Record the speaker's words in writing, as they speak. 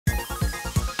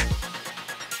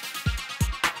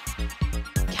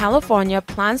California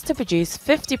plans to produce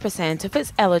 50% of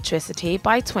its electricity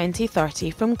by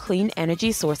 2030 from clean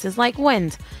energy sources like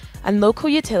wind, and local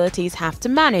utilities have to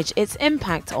manage its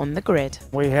impact on the grid.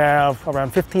 We have around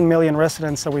 15 million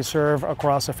residents that we serve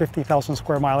across a 50,000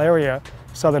 square mile area,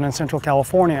 Southern and Central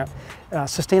California.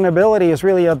 Sustainability is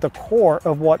really at the core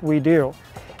of what we do.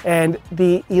 And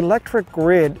the electric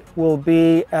grid will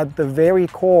be at the very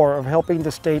core of helping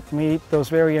the state meet those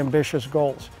very ambitious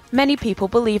goals. Many people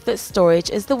believe that storage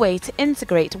is the way to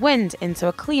integrate wind into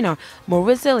a cleaner, more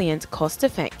resilient,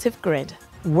 cost-effective grid.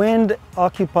 Wind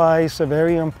occupies a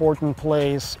very important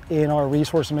place in our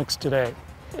resource mix today.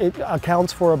 It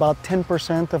accounts for about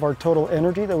 10% of our total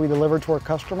energy that we deliver to our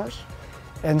customers,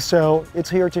 and so it's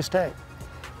here to stay.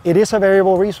 It is a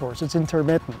variable resource, it's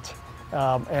intermittent,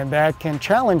 and that can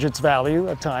challenge its value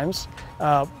at times,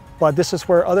 but this is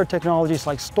where other technologies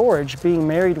like storage, being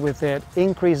married with it,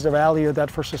 increase the value of that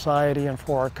for society and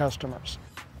for our customers.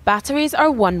 Batteries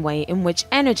are one way in which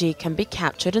energy can be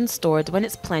captured and stored when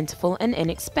it's plentiful and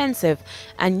inexpensive,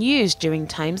 and used during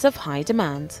times of high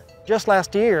demand. Just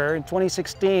last year, in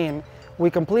 2016,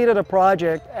 we completed a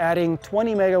project adding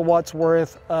 20 megawatts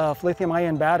worth of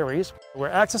lithium-ion batteries. We're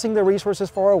accessing the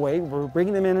resources far away, we're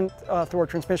bringing them in through our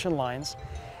transmission lines,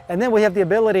 and then we have the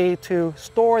ability to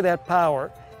store that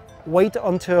power, wait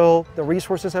until the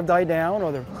resources have died down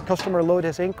or the customer load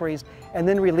has increased, and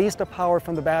then release the power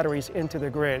from the batteries into the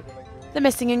grid. The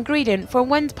missing ingredient for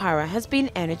wind power has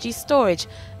been energy storage,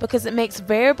 because it makes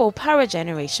variable power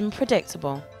generation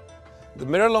predictable. The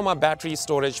Mira Loma battery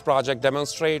storage project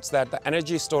demonstrates that the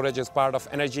energy storage is part of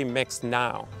energy mix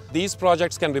now. These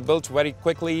projects can be built very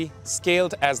quickly,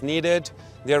 scaled as needed.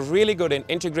 They're really good in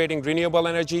integrating renewable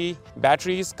energy.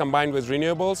 Batteries combined with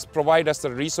renewables provide us the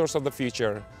resource of the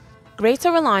future.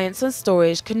 Greater reliance on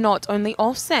storage can not only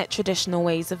offset traditional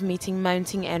ways of meeting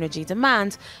mounting energy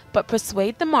demand, but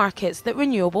persuade the markets that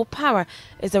renewable power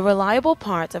is a reliable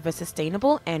part of a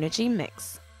sustainable energy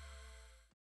mix.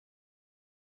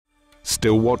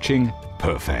 Still watching?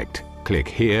 Perfect. Click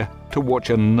here to watch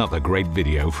another great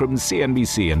video from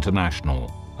CNBC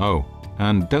International. Oh,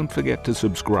 and don't forget to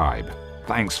subscribe.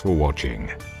 Thanks for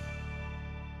watching.